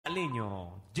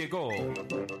Caleño, llegó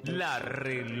la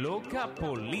Reloca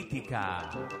Política.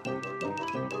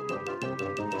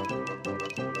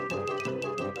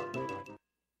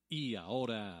 Y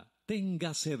ahora,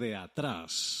 téngase de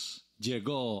atrás.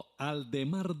 Llegó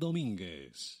Aldemar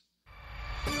Dominguez.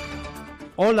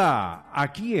 Hola,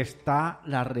 aquí está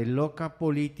la Reloca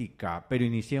Política, pero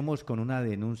iniciemos con una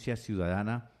denuncia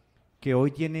ciudadana que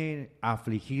hoy tiene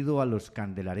afligido a los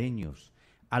candelareños,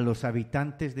 a los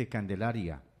habitantes de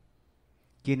Candelaria,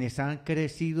 quienes han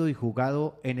crecido y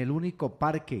jugado en el único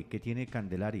parque que tiene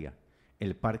Candelaria,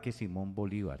 el Parque Simón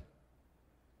Bolívar.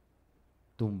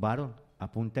 Tumbaron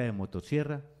a punta de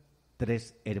motosierra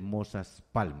 3 hermosas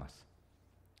palmas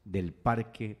del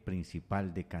parque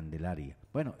principal de Candelaria.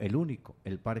 Bueno, el único,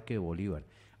 el Parque de Bolívar.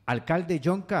 Alcalde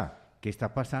Yonca, ¿qué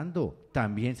está pasando?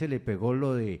 También se le pegó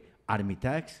lo de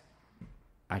Armitax.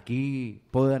 Aquí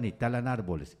podan y talan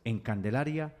árboles. En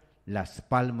Candelaria, las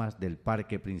palmas del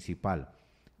parque principal.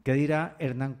 ¿Qué dirá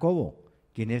Hernán Cobo,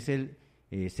 quien es el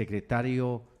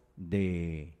secretario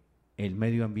de el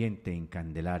Medio Ambiente en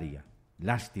Candelaria?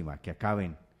 Lástima que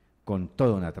acaben con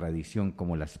toda una tradición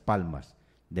como las palmas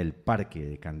del Parque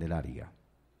de Candelaria.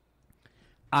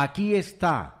 Aquí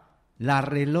está la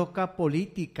Reloca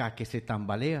Política que se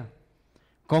tambalea,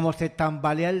 como se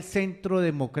tambalea el Centro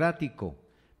Democrático,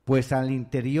 pues al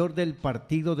interior del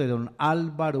partido de don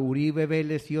Álvaro Uribe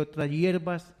Vélez y otras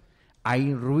hierbas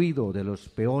hay ruido de los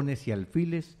peones y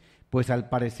alfiles, pues al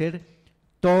parecer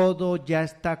todo ya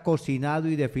está cocinado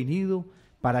y definido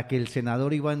para que el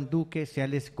senador Iván Duque sea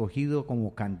el escogido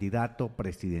como candidato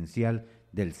presidencial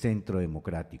del Centro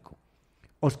Democrático.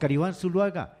 Óscar Iván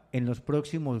Zuluaga en los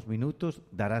próximos minutos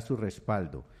dará su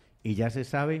respaldo y ya se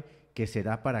sabe que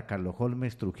será para Carlos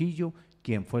Holmes Trujillo,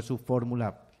 quien fue su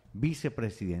fórmula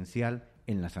vicepresidencial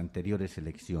en las anteriores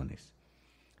elecciones.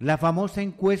 La famosa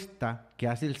encuesta que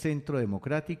hace el Centro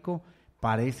Democrático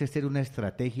parece ser una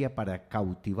estrategia para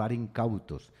cautivar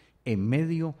incautos en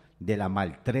medio de la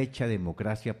maltrecha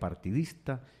democracia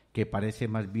partidista que parece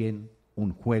más bien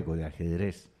un juego de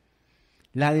ajedrez.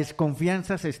 La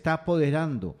desconfianza se está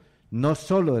apoderando no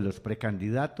solo de los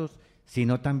precandidatos,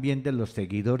 sino también de los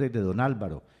seguidores de don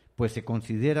Álvaro, pues se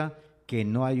considera que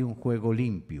no hay un juego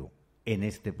limpio en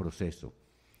este proceso.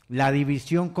 La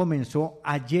división comenzó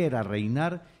ayer a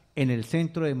reinar en el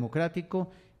Centro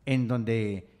Democrático, en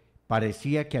donde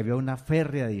parecía que había una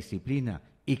férrea disciplina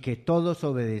y que todos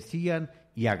obedecían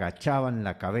y agachaban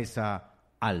la cabeza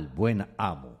al buen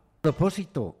amo. A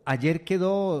propósito, ayer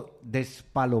quedó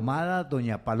despalomada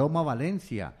doña Paloma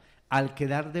Valencia al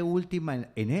quedar de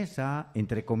última en esa,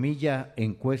 entre comillas,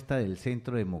 encuesta del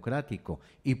Centro Democrático.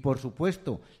 Y por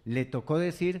supuesto, le tocó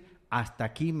decir, hasta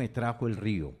aquí me trajo el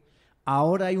río.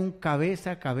 Ahora hay un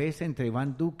cabeza a cabeza entre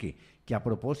Iván Duque, que a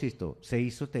propósito se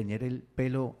hizo teñir el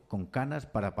pelo con canas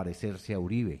para parecerse a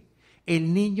Uribe.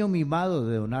 El niño mimado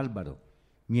de don Álvaro,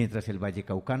 mientras el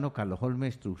vallecaucano Carlos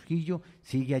Holmes Trujillo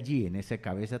sigue allí en ese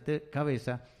cabeza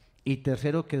y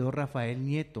tercero quedó Rafael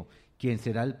Nieto, quien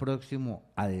será el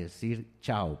próximo a decir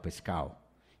chao pescado.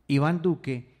 Iván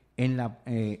Duque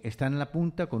está en la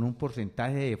punta con un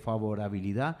porcentaje de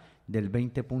favorabilidad del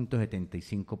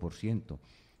 20.75%.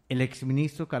 El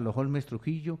exministro Carlos Holmes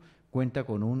Trujillo cuenta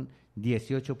con un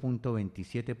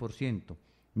 18.27%,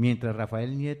 mientras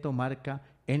Rafael Nieto marca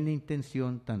en la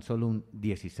intención tan solo un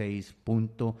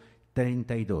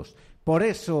 16.32%. Por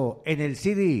eso en el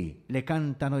CD le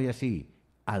cantan hoy así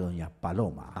a doña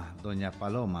Paloma. Doña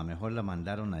Paloma, mejor la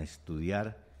mandaron a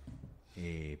estudiar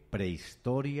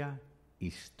prehistoria,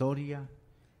 historia,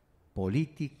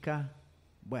 política.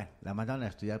 Bueno, la mandaron a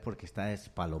estudiar porque está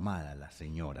despalomada la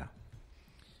señora.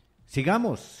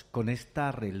 Sigamos con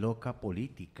esta Reloca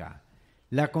Política.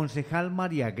 La concejal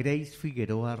María Grace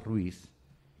Figueroa Ruiz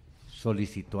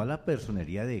solicitó a la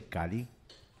Personería de Cali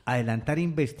adelantar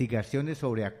investigaciones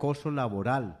sobre acoso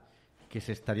laboral que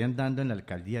se estarían dando en la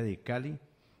Alcaldía de Cali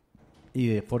y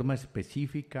de forma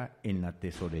específica en la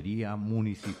Tesorería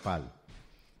Municipal.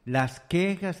 Las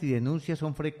quejas y denuncias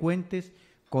son frecuentes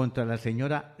contra la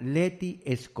señora Leti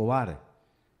Escobar,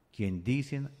 quien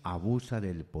dicen abusa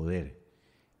del poder.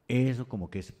 Eso como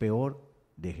que es peor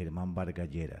de Germán Vargas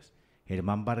Lleras.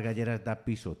 Germán Vargas Lleras da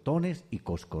pisotones y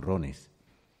coscorrones,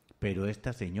 pero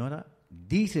esta señora,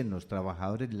 dicen los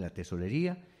trabajadores de la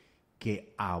tesorería,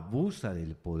 que abusa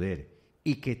del poder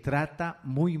y que trata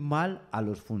muy mal a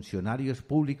los funcionarios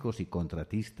públicos y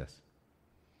contratistas.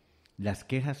 Las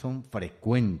quejas son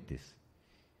frecuentes.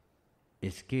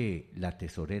 Es que la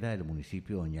tesorera del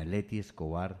municipio, doña Leti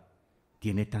Escobar,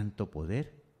 tiene tanto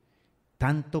poder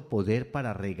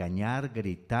para regañar,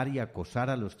 gritar y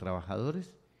acosar a los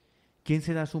trabajadores. ¿Quién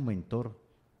será su mentor?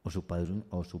 o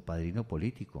su padrino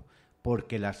político,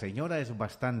 porque la señora es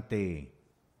bastante...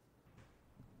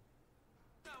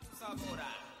 Abusadora,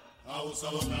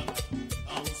 abusadora,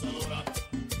 abusadora,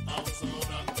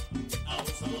 abusadora,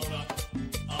 abusadora,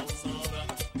 abusadora,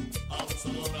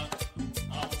 abusadora,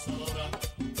 abusadora,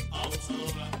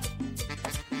 abusadora.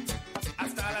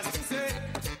 Hasta las 15,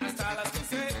 hasta las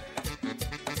 15.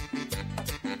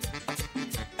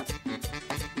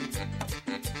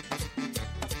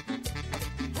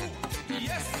 Y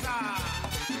esa.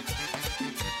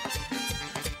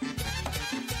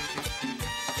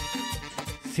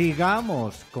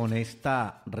 Sigamos con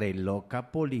esta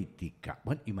reloca política.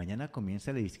 Bueno, y mañana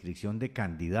comienza la inscripción de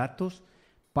candidatos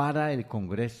para el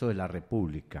Congreso de la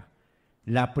República.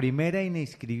 La primera en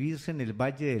inscribirse en el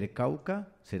Valle del Cauca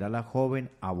será la joven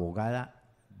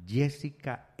abogada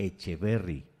Jessica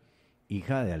Echeverry,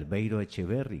 hija de Albeiro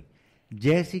Echeverry.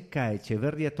 Jessica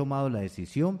Echeverry ha tomado la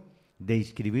decisión de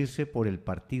inscribirse por el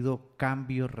partido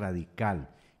Cambio Radical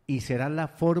y será la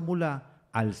fórmula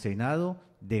al Senado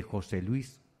de José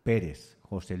Luis Pérez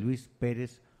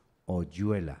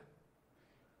Oyuela.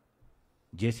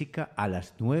 Jessica a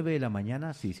las 9 de la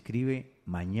mañana se inscribe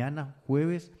mañana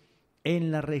jueves en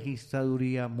la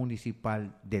Registraduría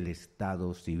Municipal del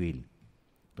Estado Civil.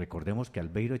 Recordemos que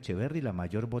Albeiro Echeverry, la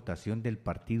mayor votación del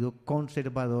Partido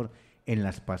Conservador en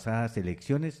las pasadas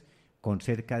elecciones, con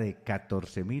cerca de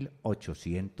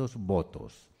 14.800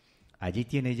 votos. Allí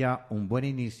tiene ya un buen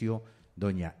inicio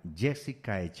doña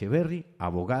Jessica Echeverry,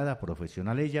 abogada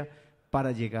profesional ella,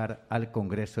 para llegar al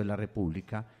Congreso de la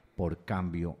República por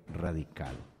Cambio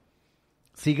Radical.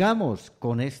 Sigamos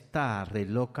con esta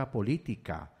reloca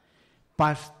política.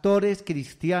 Pastores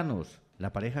cristianos,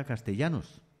 la pareja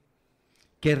Castellanos,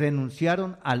 que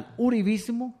renunciaron al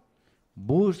uribismo,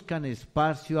 buscan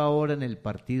espacio ahora en el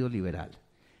Partido Liberal.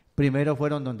 Primero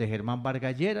fueron donde Germán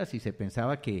Vargas Lleras y se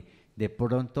pensaba que de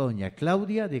pronto doña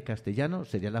Claudia de Castellano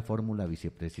sería la fórmula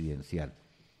vicepresidencial.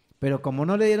 Pero como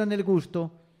no le dieron el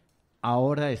gusto,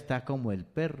 ahora está como el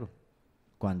perro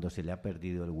cuando se le ha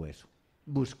perdido el hueso,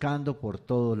 buscando por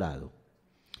todo lado.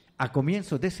 A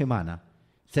comienzos de semana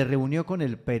se reunió con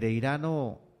el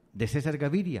pereirano de César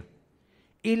Gaviria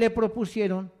y le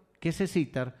propusieron que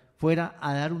César fuera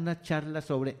a dar una charla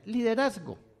sobre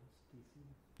liderazgo.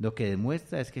 Lo que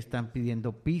demuestra es que están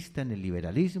pidiendo pista en el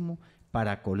liberalismo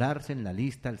para colarse en la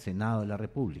lista al Senado de la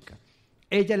República.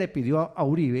 Ella le pidió a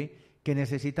Uribe que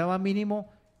necesitaba mínimo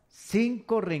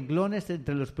 5 renglones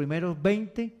entre los primeros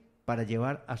 20 para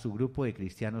llevar a su grupo de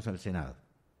cristianos al Senado.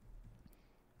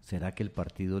 ¿Será que el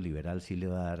Partido Liberal sí le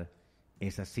va a dar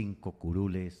esas 5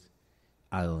 curules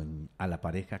a la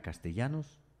pareja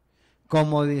Castellanos?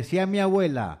 Como decía mi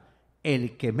abuela,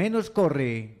 el que menos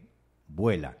corre,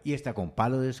 vuela. Y está con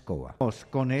palo de escoba.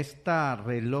 Con esta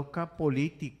reloca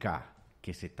política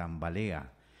que se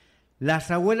tambalea. Las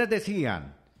abuelas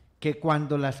decían que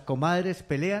cuando las comadres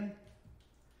pelean,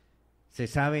 se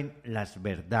saben las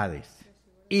verdades.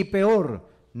 Y peor,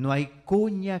 no hay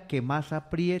cuña que más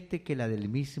apriete que la del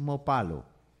mismo palo.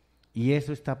 Y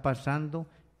eso está pasando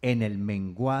en el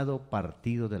menguado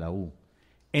partido de la U,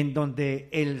 en donde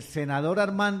el senador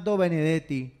Armando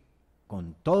Benedetti,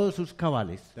 con todos sus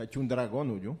cabales... Te ha hecho un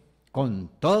dragón, ¿o yo? Con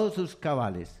todos sus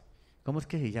cabales. ¿Cómo es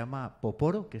que se llama?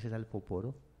 ¿Poporo? ¿Qué será el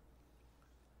poporo?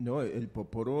 No, el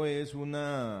poporo es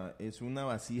una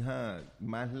vasija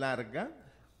más larga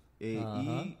y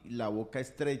la boca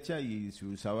estrecha y se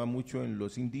usaba mucho en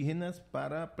los indígenas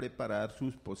para preparar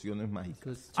sus pociones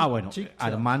mágicas. Bueno,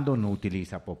 Armando no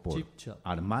utiliza poporo.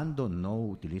 Armando no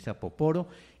utiliza poporo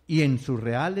y en sus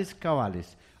reales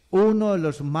cabales, uno de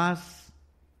los más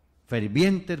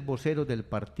fervientes voceros del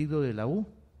partido de la U,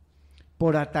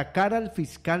 por atacar al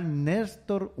fiscal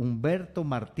Néstor Humberto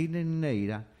Martínez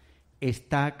Neira,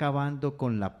 está acabando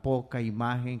con la poca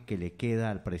imagen que le queda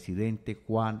al presidente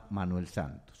Juan Manuel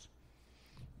Santos.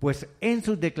 Pues en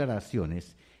sus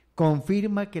declaraciones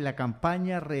confirma que la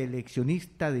campaña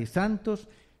reeleccionista de Santos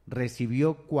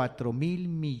recibió 4.000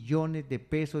 millones de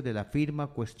pesos de la firma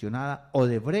cuestionada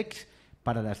Odebrecht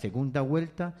para la segunda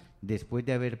vuelta después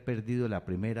de haber perdido la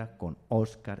primera con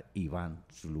Óscar Iván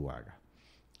Zuluaga.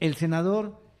 El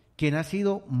senador, quien ha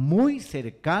sido muy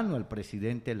cercano al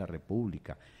presidente de la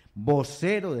República,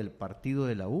 vocero del partido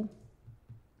de la U,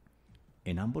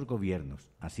 en ambos gobiernos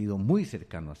ha sido muy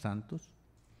cercano a Santos,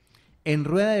 en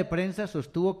rueda de prensa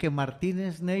sostuvo que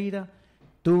Martínez Neira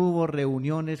tuvo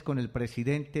reuniones con el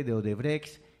presidente de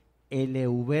Odebrecht,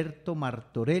 Eleuberto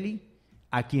Martorelli,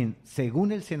 a quien,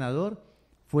 según el senador,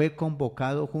 fue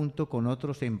convocado junto con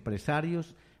otros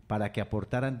empresarios para que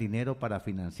aportaran dinero para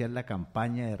financiar la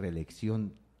campaña de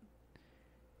reelección.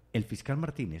 El fiscal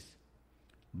Martínez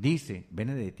dice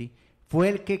Benedetti, fue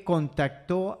el que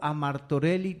contactó a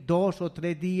Martorelli 2 o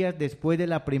 3 días después de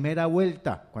la primera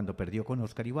vuelta, cuando perdió con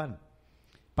Oscar Iván,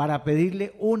 para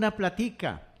pedirle una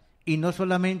platica. Y no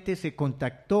solamente se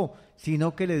contactó,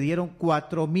 sino que le dieron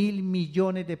 4.000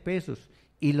 millones de pesos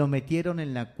y lo metieron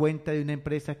en la cuenta de una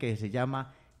empresa que se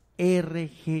llama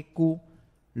RGQ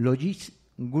Logistics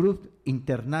Group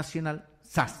International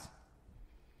SAS.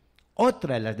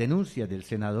 Otra de las denuncias del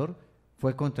senador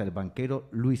fue contra el banquero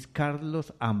Luis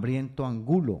Carlos Sarmiento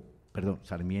Angulo,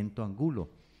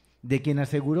 de quien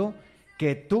aseguró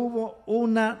que tuvo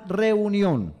una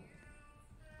reunión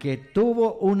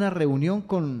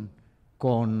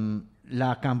con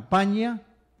la campaña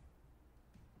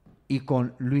y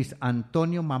con Luis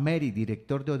Antonio Mameri,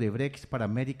 director de Odebrecht para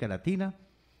América Latina,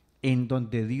 en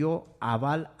donde dio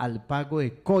aval al pago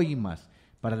de coimas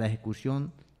para la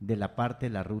ejecución de la parte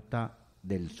de la Ruta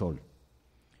del Sol.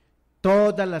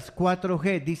 Todas las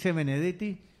 4G, dice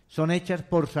Benedetti, son hechas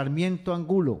por Sarmiento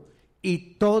Angulo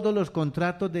y todos los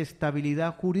contratos de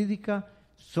estabilidad jurídica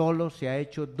solo se ha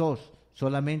hecho 2,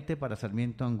 solamente para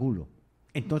Sarmiento Angulo.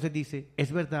 Entonces dice,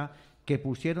 es verdad que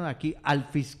pusieron aquí al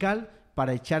fiscal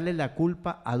para echarle la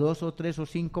culpa a 2 o 3 o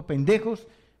 5 pendejos,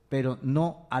 pero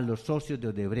no a los socios de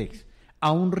Odebrecht.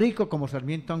 A un rico como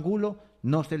Sarmiento Angulo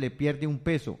no se le pierde un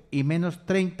peso, y menos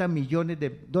 30 millones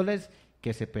de dólares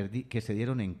que se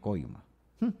dieron en coima.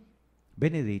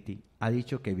 Benedetti ha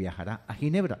dicho que viajará a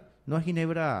Ginebra, no a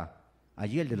Ginebra,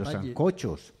 allí el de los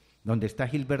sancochos, donde está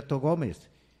Gilberto Gómez,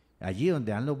 allí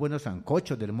donde dan los buenos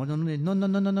sancochos del Mono Núñez.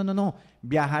 No.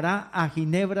 Viajará a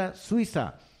Ginebra,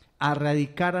 Suiza, a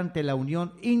radicar ante la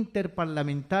Unión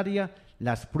Interparlamentaria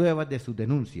las pruebas de sus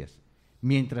denuncias,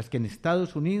 mientras que en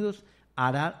Estados Unidos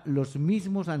hará los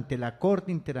mismos ante la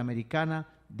Corte Interamericana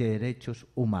de Derechos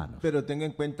Humanos. Pero tenga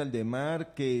en cuenta,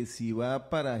 Aldemar, que si va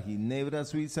para Ginebra,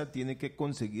 Suiza, tiene que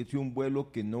conseguirse un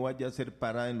vuelo que no vaya a ser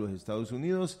parada en los Estados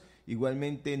Unidos.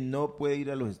 Igualmente no puede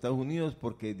ir a los Estados Unidos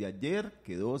porque de ayer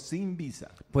quedó sin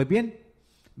visa. Pues bien,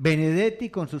 Benedetti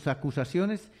con sus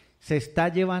acusaciones se está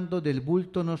llevando del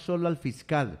bulto no solo al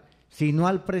fiscal, sino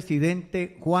al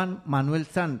presidente Juan Manuel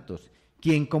Santos,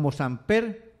 quien como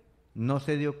Samper no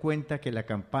se dio cuenta que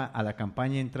a la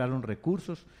campaña entraron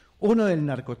recursos, uno del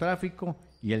narcotráfico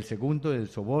y el segundo del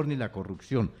soborno y la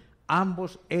corrupción,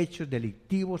 ambos hechos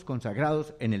delictivos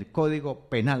consagrados en el Código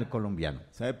Penal colombiano.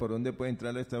 ¿Sabe por dónde puede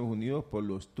entrar a Estados Unidos? ¿Por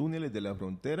los túneles de la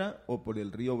frontera o por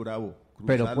el río Bravo? Cruzarlo.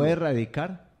 Pero puede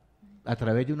radicar a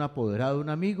través de un apoderado de un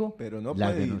amigo, pero no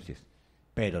las puede denuncias.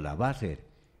 Pero la va a hacer.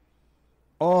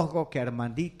 Ojo que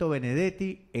Armandito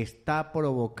Benedetti está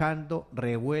provocando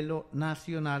revuelo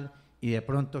nacional y de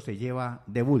pronto se lleva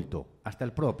de bulto hasta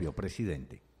el propio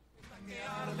presidente. Que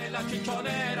arde la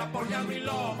chichonera por Llano y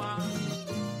Loma,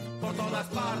 por todas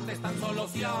partes tan solo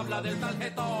se habla del tal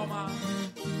que toma.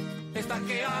 Está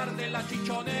que arde la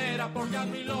chichonera por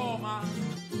Llano y Loma,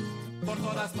 por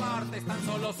todas partes tan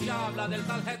solo se habla del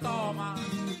tal que toma.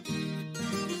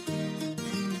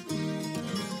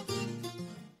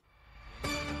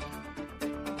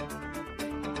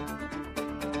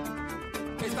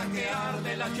 Está que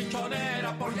arde la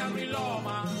chichonera por Llano y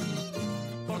Loma,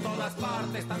 por todas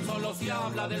partes tan solo se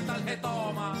habla del tal que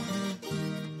toma.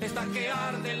 Está que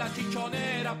arde la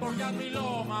chichonera por Llano y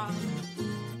Loma,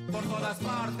 por todas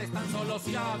partes tan solo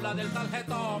se habla del tal que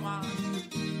toma.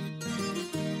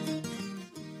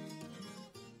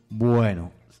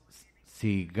 Bueno,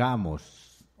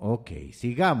 sigamos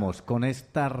con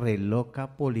esta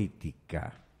reloca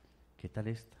política. ¿Qué tal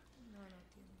esta?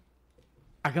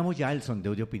 Hagamos ya el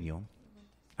sondeo de opinión.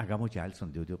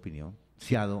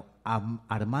 Ciado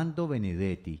Armando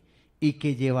Benedetti, y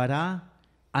que llevará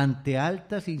ante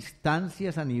altas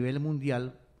instancias a nivel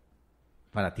mundial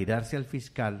para tirarse al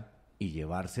fiscal y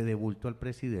llevarse de bulto al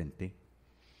presidente,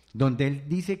 donde él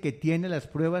dice que tiene las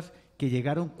pruebas que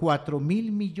llegaron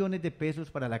 4.000 millones de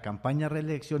pesos para la campaña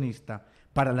reeleccionista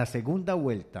para la segunda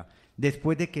vuelta,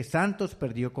 después de que Santos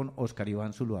perdió con Oscar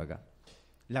Iván Zuluaga.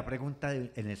 La pregunta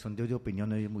en el sondeo de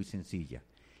opinión es muy sencilla.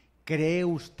 ¿Cree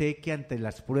usted que ante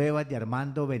las pruebas de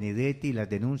Armando Benedetti y las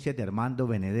denuncias de Armando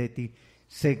Benedetti,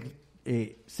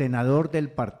 senador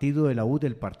del partido de la U,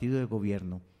 del partido de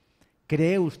gobierno,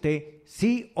 cree usted,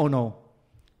 sí o no,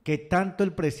 que tanto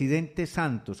el presidente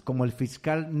Santos como el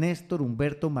fiscal Néstor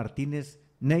Humberto Martínez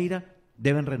Neira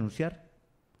deben renunciar?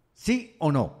 ¿Sí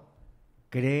o no?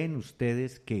 ¿Creen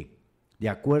ustedes que, de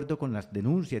acuerdo con las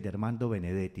denuncias de Armando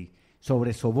Benedetti,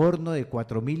 sobre soborno de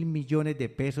 4.000 millones de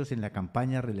pesos en la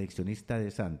campaña reeleccionista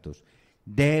de Santos,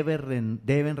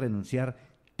 deben renunciar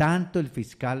tanto el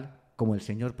fiscal como el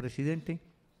señor presidente?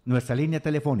 Nuestra línea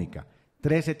telefónica,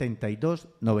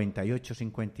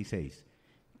 372-9856,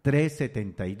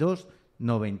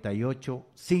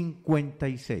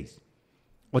 372-9856.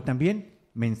 O también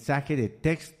mensaje de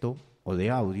texto o de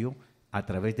audio a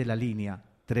través de la línea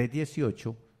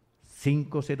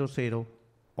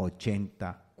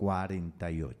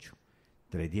 318-500-8048.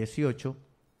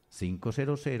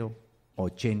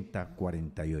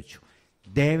 318-500-8048.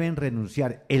 Deben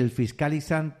renunciar el fiscal y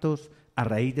Santos a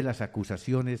raíz de las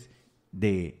acusaciones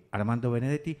de Armando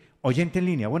Benedetti. Oyente en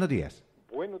línea, buenos días.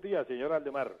 Buenos días, señor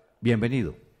Aldemar.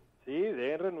 Bienvenido. Sí,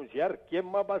 deben renunciar. ¿Quién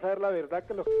más va a saber la verdad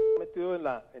que los que han metido en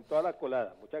toda la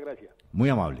colada? Muchas gracias. Muy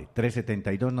amable.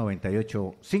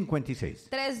 372-9856.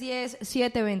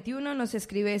 310-721 nos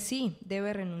escribe sí,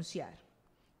 debe renunciar.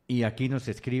 Y aquí nos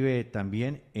escribe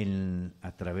también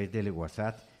a través del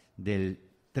WhatsApp del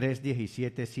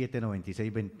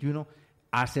 317-796-21.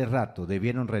 Hace rato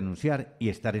debieron renunciar y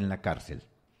estar en la cárcel.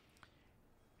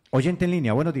 Oyente en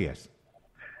línea, buenos días.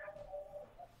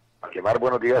 Aldemar,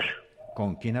 buenos días.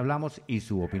 ¿Con quién hablamos y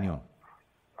su opinión?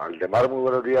 Aldemar, muy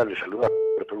buenos días. Le saluda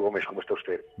Alberto Gómez. ¿Cómo está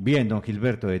usted? Bien, don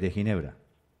Gilberto, desde Ginebra.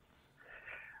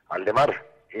 Aldemar,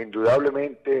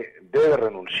 indudablemente debe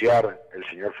renunciar el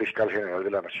señor fiscal general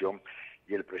de la Nación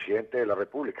y el presidente de la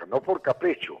República, no por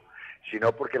capricho,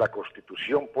 sino porque la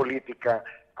Constitución política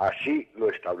así lo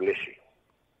establece.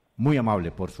 Muy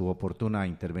amable por su oportuna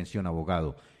intervención,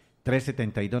 abogado.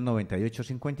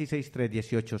 372-9856,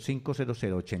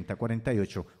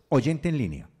 318-500-8048. Oyente en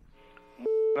línea.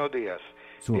 Buenos días.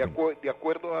 De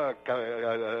acuerdo a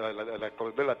la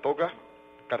de la toga,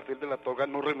 cartel de la toga,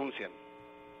 no renuncian.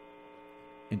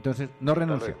 Entonces, no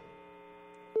renuncia.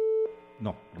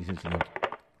 No, dice el señor.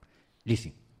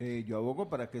 Lisi. Yo abogo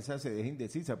para que esa se deje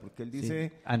indecisa, porque él dice...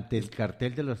 Sí, ante el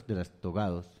cartel de los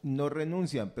togados. No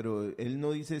renuncian, pero él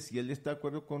no dice si él está de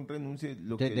acuerdo con renuncia.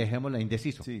 Dejémosla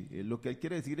indeciso. Sí, lo que él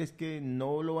quiere decir es que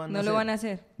no lo van a hacer. No lo van a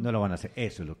hacer. No lo van a hacer,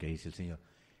 eso es lo que dice el señor.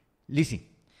 Lisi.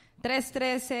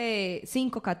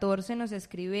 313-514 nos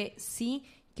escribe sí,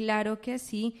 claro que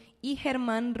sí. Y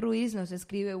Germán Ruiz nos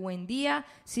escribe buen día,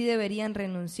 sí deberían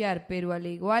renunciar, pero al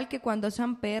igual que cuando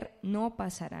Samper no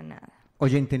pasará nada.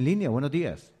 Oyente en línea, buenos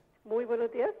días. Muy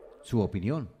buenos días. Su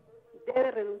opinión. Debe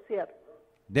renunciar.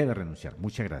 Debe renunciar,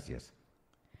 muchas gracias.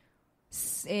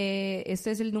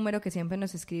 Este es el número que siempre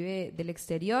nos escribe del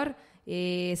exterior,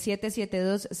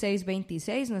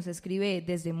 772-626, nos escribe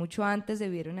desde mucho antes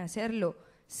debieron hacerlo,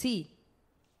 sí.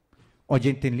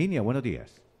 Oyente en línea, buenos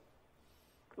días.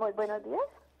 Muy buenos días.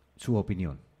 Su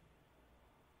opinión.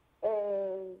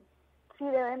 Sí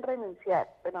deben renunciar,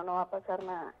 pero no va a pasar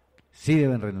nada. Sí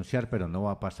deben renunciar, pero no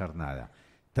va a pasar nada.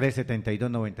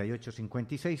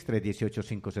 372-9856,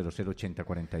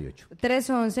 318-500-8048.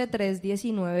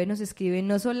 311-319 nos escriben,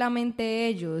 no solamente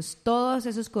ellos, todos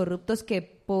esos corruptos que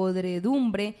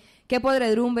podredumbre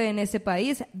en este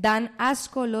país, dan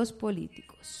asco los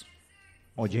políticos.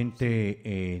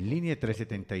 Oyente en línea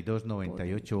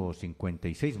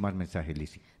 372-9856, más mensajes,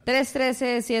 Lisi.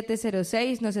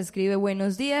 313-706 nos escribe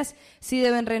buenos días, sí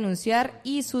deben renunciar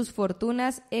y sus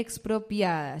fortunas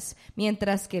expropiadas,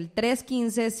 mientras que el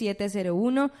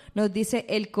 315-701 nos dice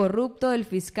el corrupto del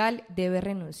fiscal debe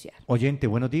renunciar. Oyente,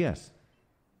 buenos días.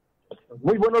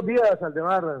 Muy buenos días,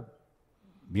 Aldemar.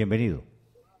 Bienvenido.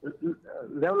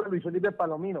 Le habla Luis Felipe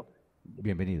Palomino.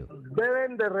 Bienvenido.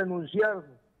 Deben de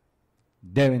renunciar.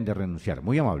 Deben de renunciar.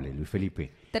 Muy amable, Luis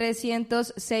Felipe.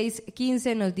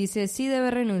 306-15 nos dice, sí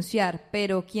debe renunciar,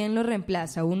 pero ¿quién lo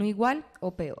reemplaza? ¿Uno igual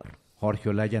o peor? Jorge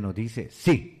Olaya nos dice,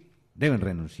 sí, deben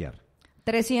renunciar.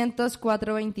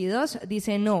 304-22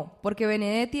 dice no, porque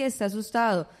Benedetti está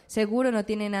asustado, seguro no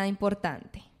tiene nada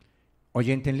importante.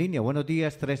 Oyente en línea, buenos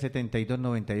días,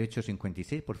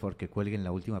 372-9856, por favor que cuelguen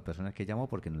la última persona que llamó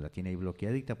porque nos la tiene ahí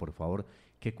bloqueadita, por favor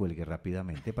que cuelgue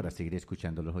rápidamente para seguir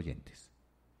escuchando a los oyentes.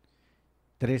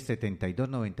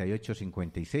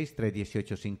 372-9856,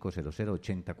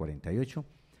 318-500-8048.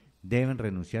 Deben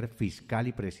renunciar fiscal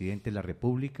y presidente de la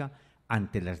República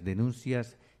ante las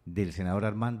denuncias del senador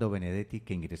Armando Benedetti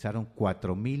que ingresaron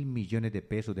 4.000 millones de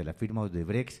pesos de la firma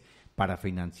Odebrecht para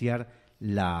financiar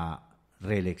la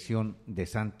reelección de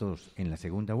Santos en la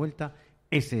segunda vuelta.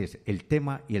 Ese es el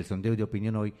tema y el sondeo de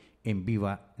opinión hoy en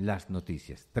Viva las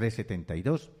Noticias.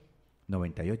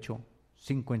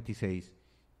 372-9856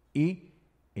 y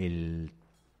el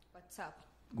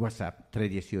WhatsApp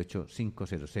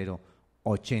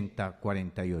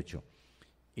 318-500-8048.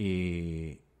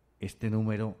 Este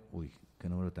número, qué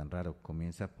número tan raro,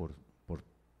 comienza por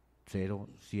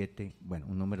 07, bueno,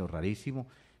 un número rarísimo.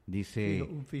 Dice,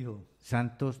 un fijo.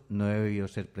 Santos no debió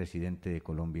ser presidente de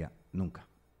Colombia nunca.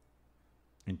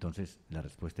 Entonces, la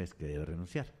respuesta es que debe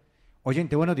renunciar.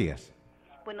 Oyente, buenos días.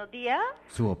 Buenos días.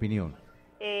 Su opinión.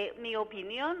 Mi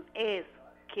opinión es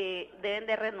que deben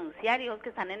de renunciar, y los que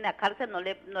están en la cárcel no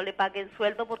le paguen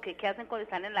sueldo, porque ¿qué hacen cuando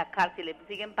están en la cárcel? Le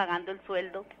siguen pagando el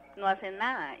sueldo, no hacen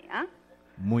nada, ¿ah?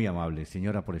 Muy amable,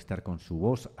 señora, por estar con su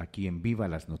voz aquí en Viva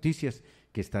las Noticias,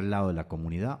 que está al lado de la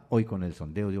comunidad, hoy con el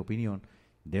sondeo de opinión.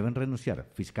 Deben renunciar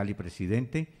fiscal y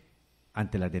presidente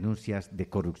ante las denuncias de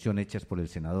corrupción hechas por el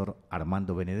senador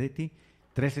Armando Benedetti.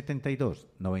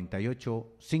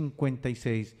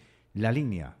 372-9856, la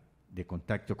línea de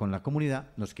contacto con la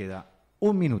comunidad. Nos queda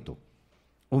un minuto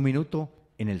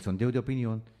en el sondeo de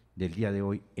opinión del día de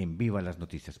hoy en Viva las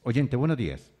Noticias. Oyente, buenos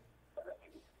días.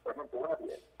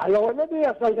 Aló, buenos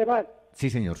días, Aldemar. Sí,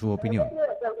 señor, su opinión.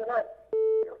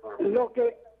 Lo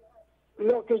que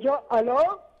yo,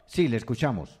 ¿aló? Sí, le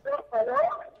escuchamos.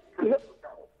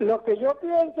 Lo que yo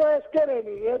pienso es que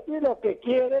Benedetti lo que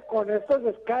quiere con estos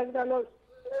escándalos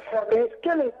es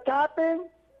que le tapen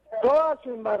todas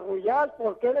sus marrulladas,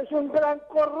 porque él es un gran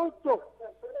corrupto.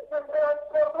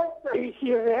 Y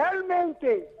si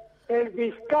realmente el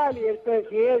fiscal y el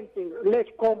presidente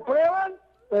les comprueban,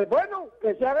 pues bueno,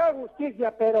 que se haga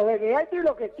justicia, pero Benedetti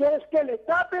lo que quiere es que le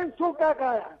tapen su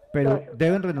cagada. ¿Pero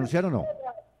deben renunciar o no?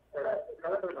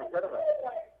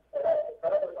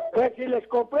 Pues si les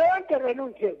comprueban, que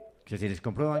renuncien. Que si les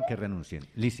comprueban, que renuncien.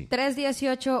 Lisi.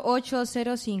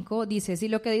 318-805 dice, si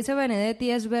lo que dice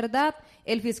Benedetti es verdad,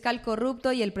 el fiscal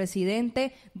corrupto y el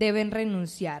presidente deben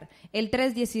renunciar. El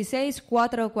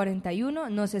 316-441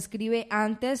 nos escribe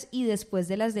antes y después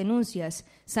de las denuncias.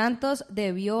 Santos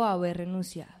debió haber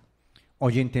renunciado.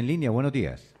 Oyente en línea, buenos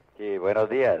días. Sí, buenos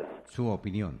días. Su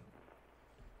opinión.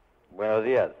 Buenos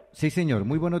días. Sí, señor,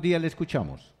 muy buenos días, le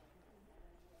escuchamos.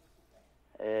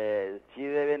 Sí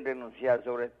deben renunciar,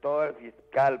 sobre todo el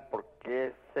fiscal, porque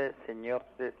ese señor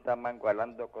se está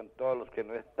mangualando con todos los que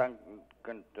no están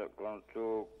con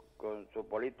su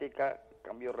política,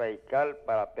 cambio radical,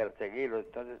 para perseguirlo.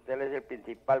 Entonces él es el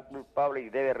principal culpable y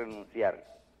debe renunciar.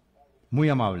 Muy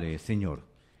amable, señor.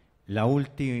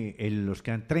 Los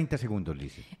quedan 30 segundos,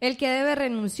 Lizy. El que debe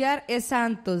renunciar es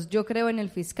Santos. Yo creo en el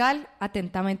fiscal.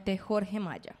 Atentamente, Jorge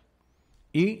Maya.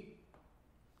 Y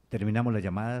terminamos las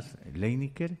llamadas,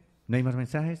 Leiniker. ¿No hay más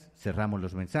mensajes? Cerramos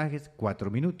los mensajes. 4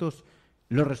 minutos.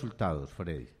 Los resultados,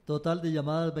 Freddy. Total de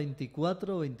llamadas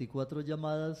 24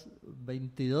 llamadas,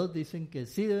 22 dicen que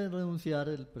sí deben renunciar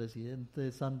el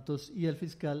presidente Santos y el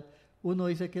fiscal. Uno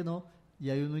dice que no y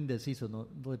hay uno indeciso, ¿no?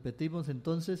 Repetimos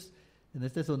entonces, en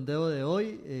este sondeo de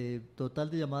hoy, total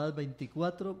de llamadas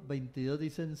 24, 22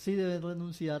 dicen sí deben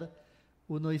renunciar,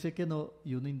 uno dice que no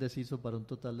y uno indeciso, para un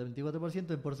total de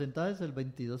 24%. En porcentajes el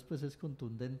 22 pues es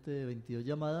contundente, de 22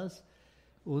 llamadas,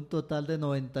 un total de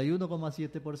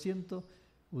 91,7%,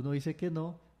 uno dice que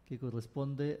no, que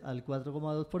corresponde al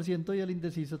 4,2%, y el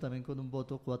indeciso también con un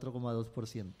voto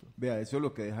 4,2%. Vea, eso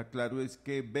lo que deja claro es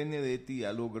que Benedetti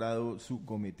ha logrado su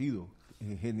cometido.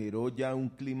 Generó ya un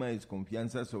clima de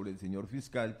desconfianza sobre el señor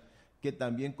fiscal, que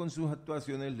también con sus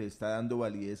actuaciones le está dando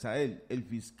validez a él. El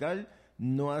fiscal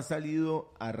no ha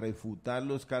salido a refutar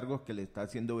los cargos que le está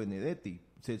haciendo Benedetti.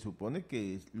 Se supone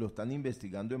que lo están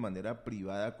investigando de manera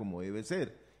privada, como debe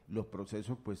ser. Los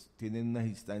procesos pues tienen unas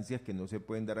instancias que no se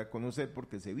pueden dar a conocer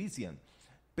porque se vician.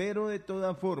 Pero de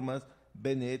todas formas,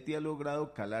 Benedetti ha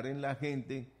logrado calar en la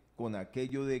gente con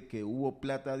aquello de que hubo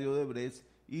plata de Odebrecht,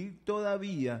 y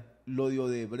todavía lo de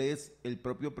Odebrecht, el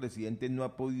propio presidente no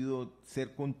ha podido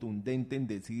ser contundente en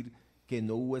decir que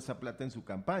no hubo esa plata en su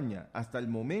campaña. Hasta el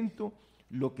momento,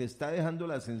 lo que está dejando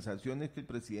la sensación es que el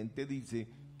presidente dice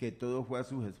que todo fue a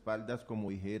sus espaldas, como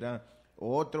dijera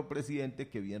otro presidente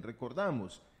que bien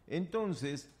recordamos.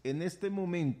 Entonces, en este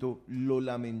momento, lo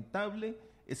lamentable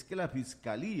es que la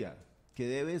Fiscalía, que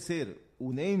debe ser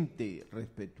un ente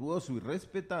respetuoso y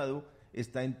respetado,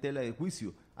 está en tela de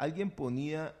juicio. Alguien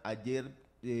ponía ayer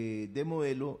de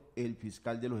modelo el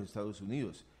fiscal de los Estados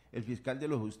Unidos. El fiscal de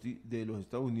los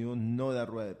Estados Unidos no da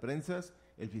rueda de prensas,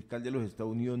 el fiscal de los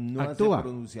Estados Unidos no actúa, hace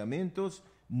pronunciamientos,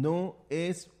 no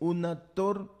es un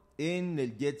actor en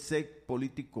el jet set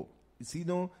político,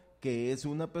 sino que es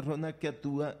una persona que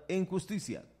actúa en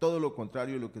justicia, todo lo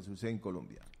contrario de lo que sucede en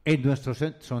Colombia. En nuestro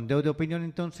sondeo de opinión,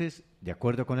 entonces, de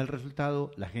acuerdo con el resultado,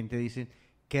 la gente dice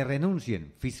que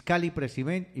renuncien fiscal y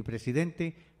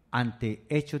presidente ante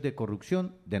hechos de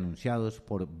corrupción denunciados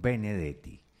por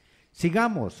Benedetti.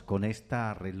 Sigamos con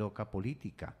esta reloca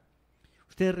política.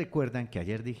 Ustedes recuerdan que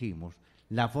ayer dijimos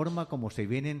la forma como se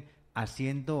vienen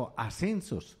haciendo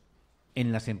ascensos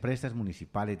en las empresas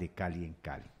municipales de Cali en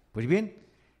Cali. Pues bien,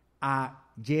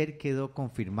 ayer quedó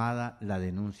confirmada la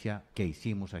denuncia que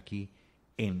hicimos aquí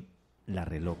en la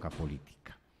reloca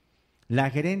política. La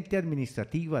gerente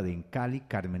administrativa de Cali,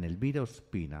 Carmen Elvira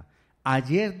Ospina,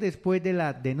 ayer, después de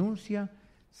la denuncia,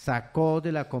 sacó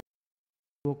de la comisión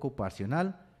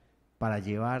ocupacional para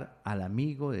llevar al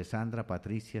amigo de Sandra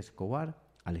Patricia Escobar,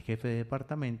 al jefe de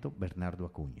departamento, Bernardo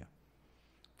Acuña.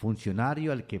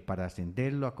 Funcionario al que para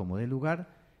ascenderlo a como de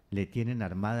lugar le tienen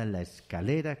armada la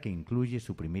escalera que incluye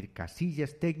suprimir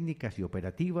casillas técnicas y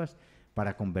operativas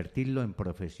para convertirlo en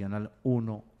profesional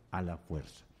 1 a la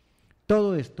fuerza.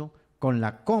 Todo esto con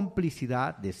la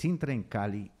complicidad de Sintra en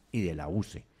Cali y de la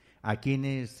UCE, a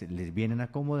quienes les vienen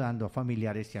acomodando a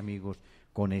familiares y amigos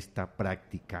con esta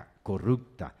práctica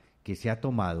corrupta que se ha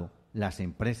tomado las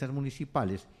empresas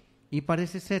municipales, y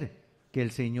parece ser que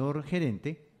el señor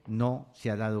gerente no se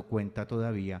ha dado cuenta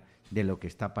todavía de lo que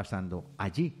está pasando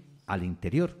allí, al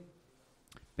interior.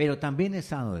 Pero también es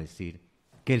sano decir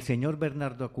que el señor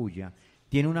Bernardo Acuña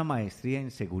tiene una maestría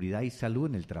en seguridad y salud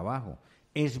en el trabajo,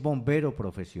 es bombero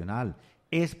profesional,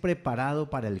 es preparado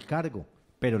para el cargo,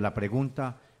 pero la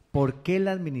pregunta, ¿por qué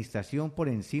la administración por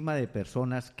encima de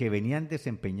personas que venían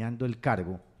desempeñando el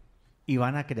cargo y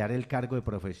van a crear el cargo de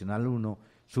profesional 1,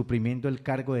 suprimiendo el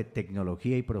cargo de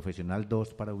tecnología y profesional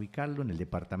 2 para ubicarlo en el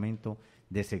Departamento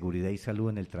de Seguridad y Salud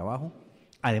en el Trabajo?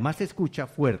 Además, se escucha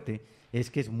fuerte,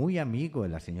 es que es muy amigo de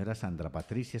la señora Sandra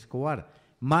Patricia Escobar,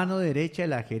 mano derecha de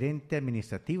la gerente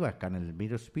administrativa, Carmen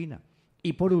Elvira Espina,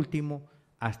 y por último,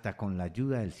 hasta con la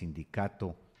ayuda del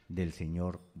sindicato del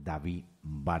señor David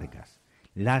Vargas.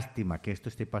 Lástima que esto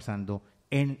esté pasando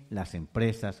en las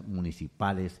empresas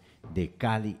municipales de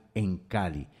Cali, en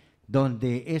Cali,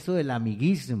 donde eso del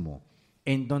amiguismo,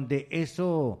 en donde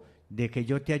eso de que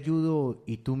yo te ayudo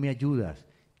y tú me ayudas,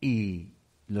 y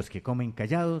los que comen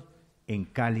callados, en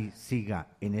Cali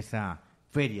siga en esa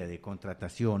feria de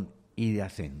contratación y de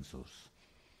ascensos.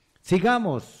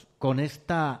 Sigamos con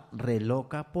esta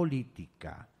reloca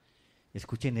política.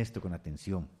 Escuchen esto con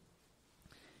atención.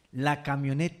 La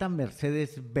camioneta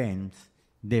Mercedes-Benz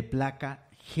de placa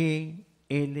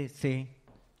GLC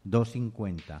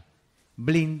 250,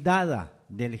 blindada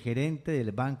del gerente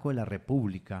del Banco de la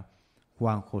República,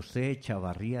 Juan José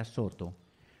Chavarría Soto,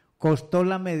 costó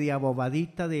la media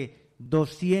bobadita de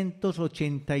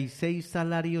 286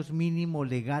 salarios mínimos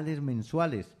legales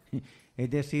mensuales, es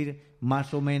decir,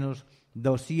 más o menos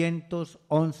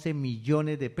 211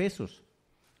 millones de pesos.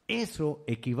 Eso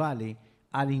equivale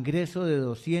al ingreso de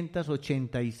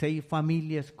 286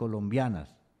 familias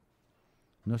colombianas.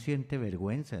 ¿No siente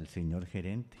vergüenza el señor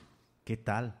gerente? ¿Qué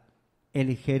tal?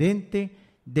 El gerente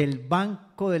del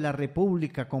Banco de la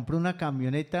República compró una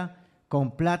camioneta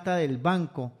con plata del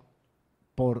banco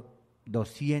por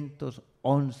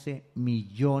 211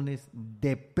 millones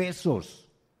de pesos.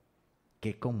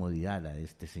 Qué comodidad la de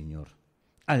este señor.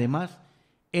 Además,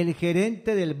 el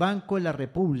gerente del Banco de la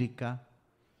República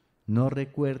no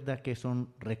recuerda que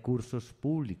son recursos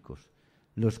públicos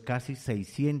los casi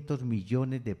 600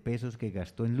 millones de pesos que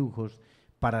gastó en lujos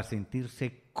para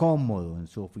sentirse cómodo en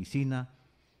su oficina,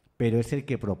 pero es el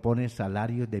que propone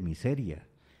salarios de miseria,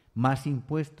 más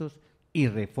impuestos y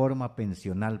reforma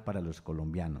pensional para los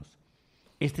colombianos.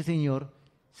 Este señor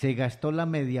se gastó la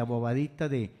media bobadita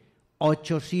de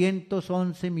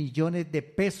 811 millones de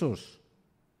pesos.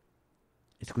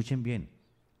 Escuchen bien,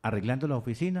 arreglando la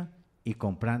oficina y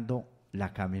comprando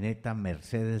la camioneta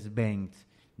Mercedes-Benz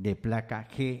de placa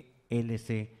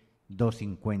GLC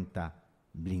 250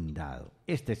 blindado.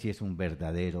 Este sí es un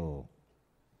verdadero...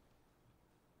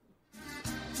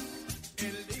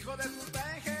 El hijo de su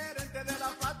gerente de la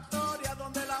factoria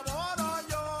donde laboro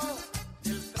yo,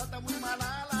 él trata muy mal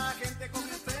a la gente con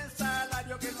ese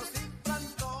salario que nos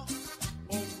implantó.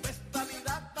 Con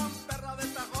mentalidad tan perra de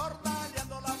esta gorda, ya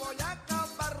no la voy a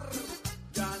acabar.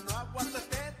 Ya no aguanto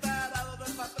este tarado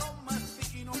del patrón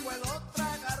más y no puedo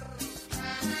tragar.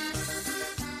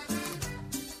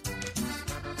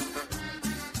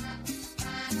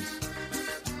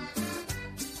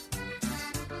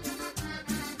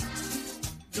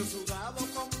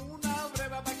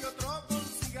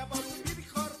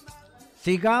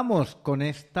 Sigamos con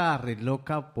esta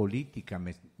reloca política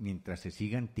mientras se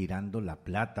sigan tirando la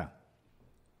plata.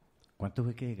 ¿Cuánto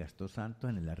fue que gastó Santos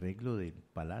en el arreglo del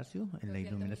palacio, en la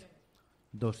iluminación?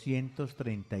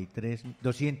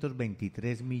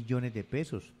 223 millones de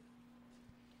pesos.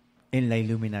 En la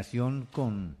iluminación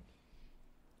con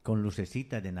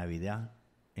lucecitas de Navidad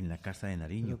en la casa de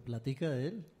Nariño. ¿Pero platica de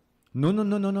él?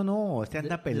 No, este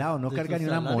anda pelado, no carga ni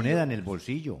una moneda en el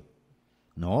bolsillo.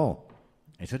 No,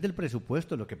 eso es del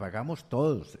presupuesto, lo que pagamos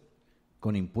todos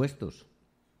con impuestos.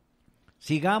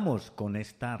 Sigamos con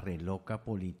esta reloca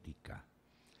política.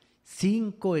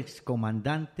 5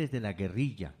 excomandantes de la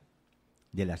guerrilla,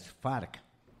 de las FARC,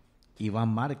 Iván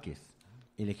Márquez,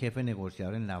 el jefe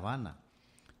negociador en La Habana,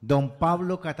 don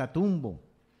Pablo Catatumbo,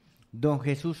 don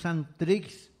Jesús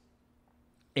Santrix,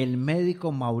 el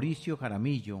médico Mauricio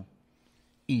Jaramillo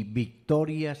y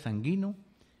Victoria Sanguino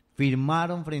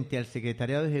firmaron frente al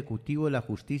Secretariado Ejecutivo de la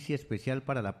Justicia Especial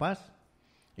para la Paz,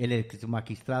 el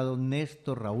exmagistrado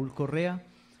Néstor Raúl Correa,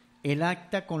 el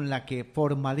acta con la que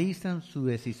formalizan su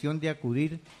decisión de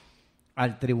acudir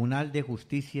al Tribunal de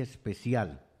Justicia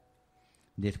Especial.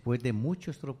 Después de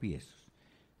muchos tropiezos,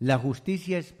 la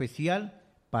Justicia Especial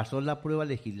pasó la prueba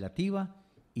legislativa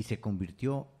y se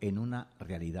convirtió en una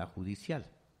realidad judicial.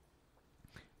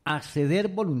 Acceder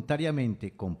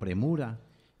voluntariamente, con premura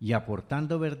y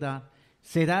aportando verdad,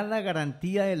 será la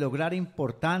garantía de lograr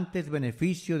importantes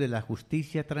beneficios de la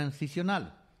justicia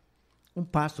transicional, un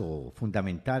paso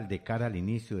fundamental de cara al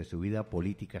inicio de su vida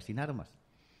política sin armas.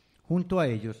 Junto a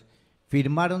ellos,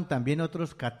 firmaron también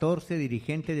otros 14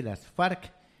 dirigentes de las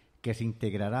FARC que se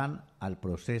integrarán al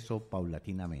proceso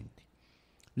paulatinamente.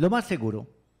 Lo más seguro,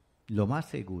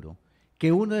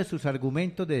 que uno de sus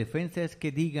argumentos de defensa es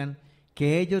que digan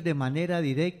que ellos de manera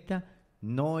directa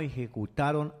no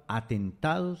ejecutaron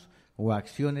atentados o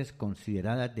acciones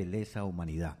consideradas de lesa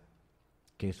humanidad,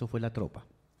 que eso fue la tropa,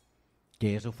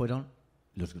 que eso fueron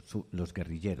los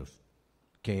guerrilleros,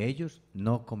 que ellos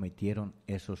no cometieron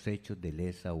esos hechos de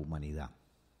lesa humanidad.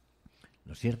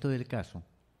 Lo cierto del caso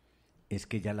es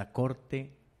que ya la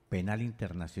Corte Penal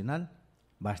Internacional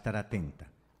va a estar atenta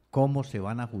cómo se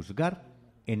van a juzgar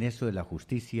en eso de la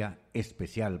Justicia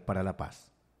Especial para la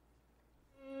Paz.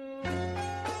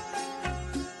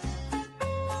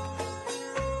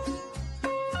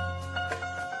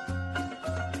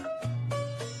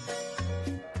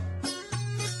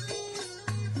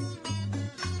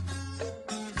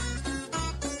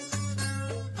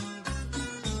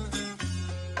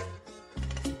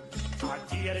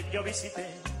 Ayer yo visité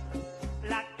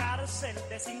la cárcel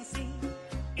de Sin Sin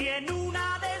y en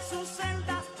una de sus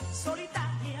celdas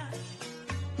solitarias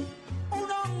un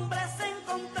hombre se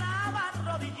encontraba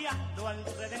arrodillado al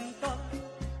Redentor.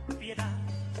 Piedad,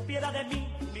 piedad de mí,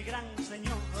 mi gran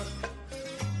Señor.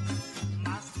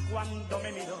 Mas cuando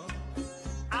me miró,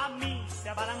 a mí se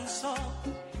abalanzó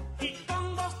y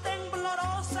con voz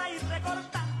temblorosa y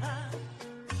recortada,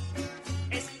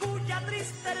 escucha,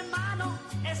 triste hermano,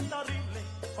 esta horrible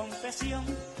confesión,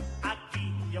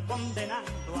 aquí yo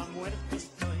condenando a muerte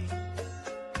estoy.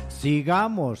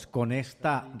 Sigamos con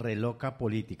esta reloca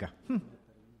política.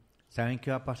 ¿Saben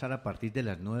qué va a pasar a partir de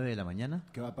las 9 de la mañana?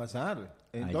 ¿Qué va a pasar?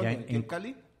 ¿En Allá dónde? ¿En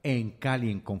Cali? En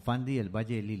Cali, en Confandi del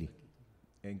Valle de Lili.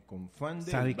 En Confandi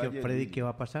 ¿Sabe del qué, Valle de Freddy, Lili. qué va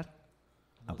a pasar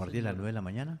a partir de las 9 de la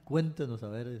mañana? Cuéntenos, a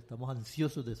ver, estamos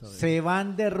ansiosos de saber. Se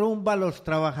van de rumba los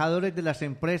trabajadores de las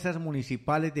empresas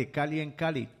municipales de Cali en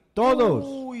Cali. Todos.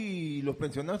 Uy, ¿los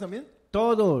pensionados también?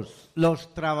 Todos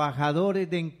los trabajadores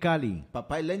de en Cali.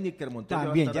 Papá Eleni que montó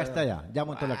También, ya está allá, ya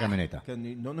montó la camioneta. Que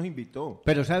no nos invitó.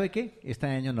 Pero ¿sabe qué? Este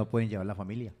año no pueden llevar la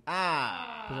familia.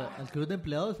 ¿Pero al club de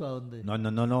empleados o a dónde? No.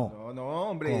 No,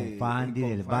 hombre. Confandi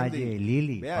del Confandi. Valle de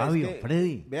Lili. Vea, Fabio, es que,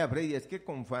 Freddy. Vea, Freddy, es que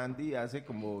Confandi hace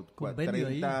como Convenio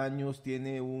 30 ahí. años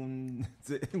tiene un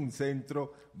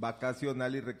centro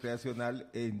vacacional y recreacional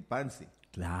en Pance.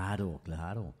 Claro.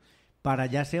 Para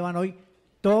allá se van hoy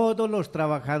todos los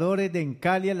trabajadores de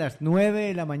Encali a las 9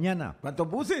 de la mañana. ¿Cuántos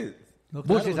buses? No,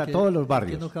 Buses a todos los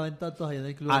barrios. Que no caben tantos allá en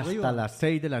el club Hasta arriba. las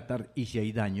 6 de la tarde. Y si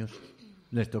hay daños,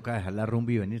 les toca dejar la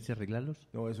rumba y venirse a arreglarlos.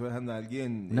 No, eso dejan a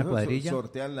alguien. ¿Una eso cuadrilla?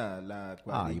 Sortean la Ay,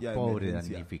 cuadrilla de pobres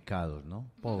emergencia. damnificados,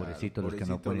 ¿no? Claro, Pobrecitos los que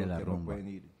no pobrecitos pueden ir a los la que no rumba. pueden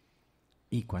ir.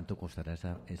 ¿Y cuánto costará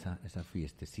esa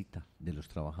fiestecita de los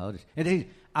trabajadores? Es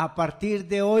decir, a partir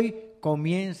de hoy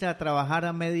comienza a trabajar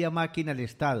a media máquina el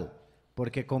Estado,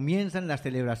 porque comienzan las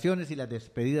celebraciones y las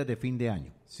despedidas de fin de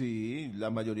año. Sí, la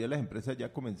mayoría de las empresas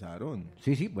ya comenzaron.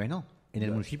 Sí, bueno, en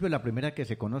el municipio la primera que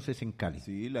se conoce es en Cali.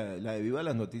 Sí, la de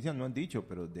viva-las-noticias no han dicho,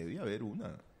 pero debe haber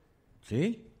una.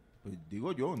 ¿Sí? Pues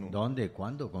digo yo, ¿no? ¿Dónde?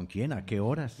 ¿Cuándo? ¿Con quién? ¿A qué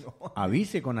horas? No.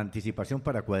 Avise con anticipación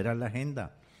para cuadrar la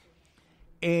agenda.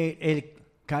 El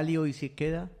Cali hoy se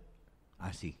queda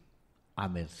así, a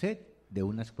merced de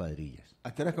unas cuadrillas.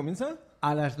 ¿A qué hora comienza?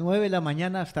 A las 9 de la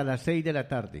mañana hasta las 6 de la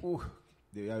tarde.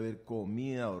 Debe haber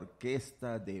comida,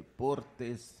 orquesta,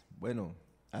 deportes. Bueno,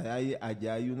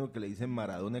 allá hay uno que le dicen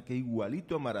Maradona, que es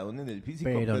igualito a Maradona en el físico,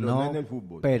 pero no en el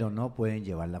fútbol. Pero no pueden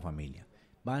llevar la familia.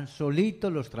 Van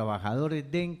solitos los trabajadores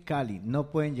de Cali,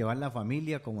 no pueden llevar la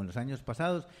familia como en los años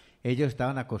pasados. Ellos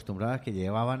estaban acostumbrados a que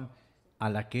llevaban a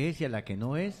la que es y a la que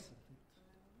no es,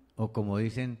 o como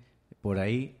dicen por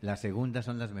ahí, las segundas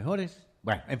son las mejores.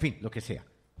 Bueno, en fin, lo que sea,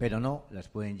 pero no las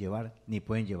pueden llevar, ni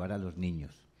pueden llevar a los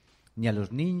niños, ni a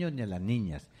los niños ni a las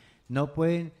niñas. No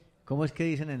pueden, ¿cómo es que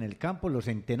dicen en el campo? ¿Los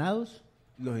entenados?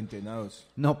 Los entenados.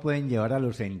 No pueden llevar a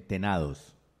los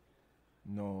entenados.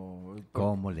 No.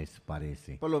 ¿Cómo les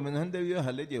parece? Por lo menos han debido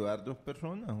dejarle llevar 2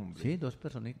 personas, hombre. Sí, 2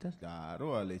 personitas.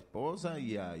 Claro, a la esposa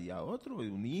y a otro,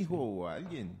 un hijo o a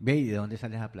alguien. Ve, ¿y de dónde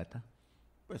sale esa plata?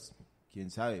 Pues, quién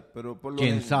sabe, pero por lo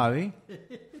 ¿Quién menos... sabe?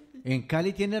 En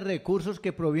Cali tiene recursos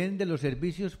que provienen de los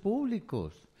servicios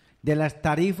públicos, de las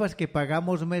tarifas que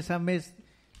pagamos mes a mes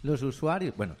los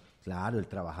usuarios. Bueno, claro, el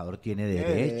trabajador tiene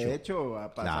derecho. Derecho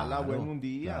a pasarla bueno un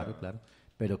día. Claro.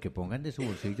 Pero que pongan de su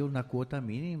bolsillo una cuota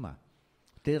mínima.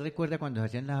 ¿Usted recuerda cuando se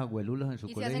hacían las abuelulas en su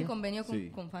colegio? Y se hacen convenio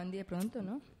con Fandi de pronto,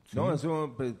 ¿no? Sí. No,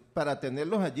 eso, pues, para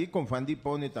tenerlos allí, con Fandi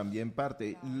pone también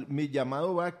parte. Mi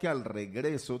llamado va a que al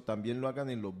regreso también lo hagan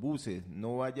en los buses.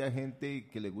 No vaya gente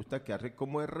que le gusta quedarse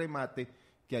como de remate,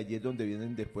 que allí es donde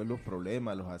vienen después los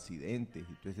problemas, los accidentes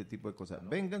y todo ese tipo de cosas.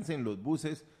 Vénganse en los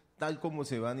buses tal como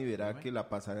se van y verá que la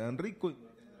pasarán rico.